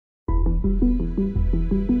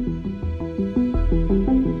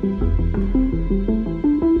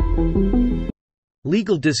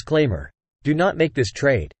Legal disclaimer. Do not make this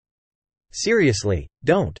trade. Seriously,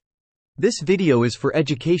 don't. This video is for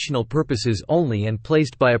educational purposes only and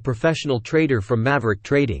placed by a professional trader from Maverick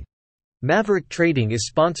Trading. Maverick Trading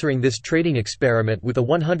is sponsoring this trading experiment with a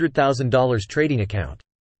 $100,000 trading account.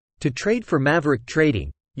 To trade for Maverick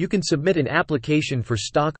Trading, you can submit an application for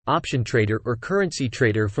stock, option trader or currency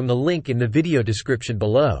trader from the link in the video description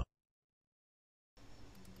below.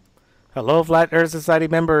 Hello Flat Earth Society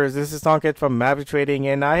members, this is Tonket from Maverick Trading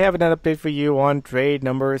and I have an update for you on trade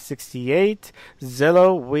number 68.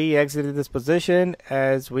 Zillow, we exited this position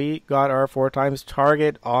as we got our 4 times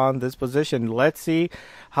target on this position. Let's see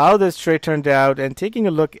how this trade turned out, and taking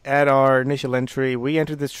a look at our initial entry, we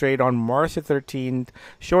entered this trade on March 13th,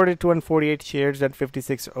 shorted 248 shares at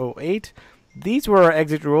 56.08. These were our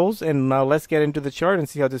exit rules, and now let's get into the chart and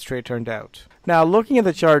see how this trade turned out. Now looking at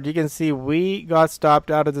the chart, you can see we got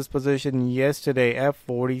stopped out of this position yesterday at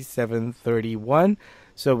 47.31.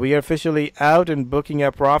 So we are officially out and booking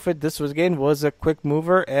our profit. This was a quick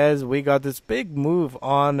mover as we got this big move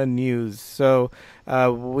on the news. So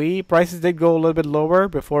prices did go a little bit lower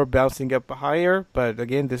before bouncing up higher, but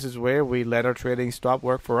again, this is where we let our trading stop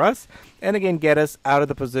work for us and again get us out of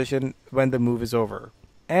the position when the move is over.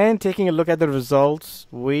 And taking a look at the results,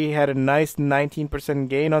 we had a nice 19%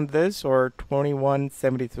 gain on this, or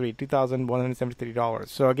 $2,173.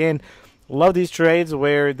 So again, love these trades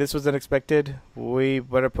where this was unexpected. We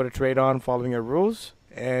better put a trade on following our rules,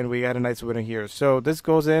 and we got a nice winner here. So this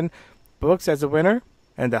goes in books as a winner,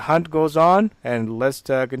 and the hunt goes on, and let's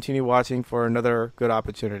continue watching for another good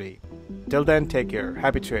opportunity. Till then, take care.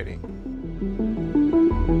 Happy trading.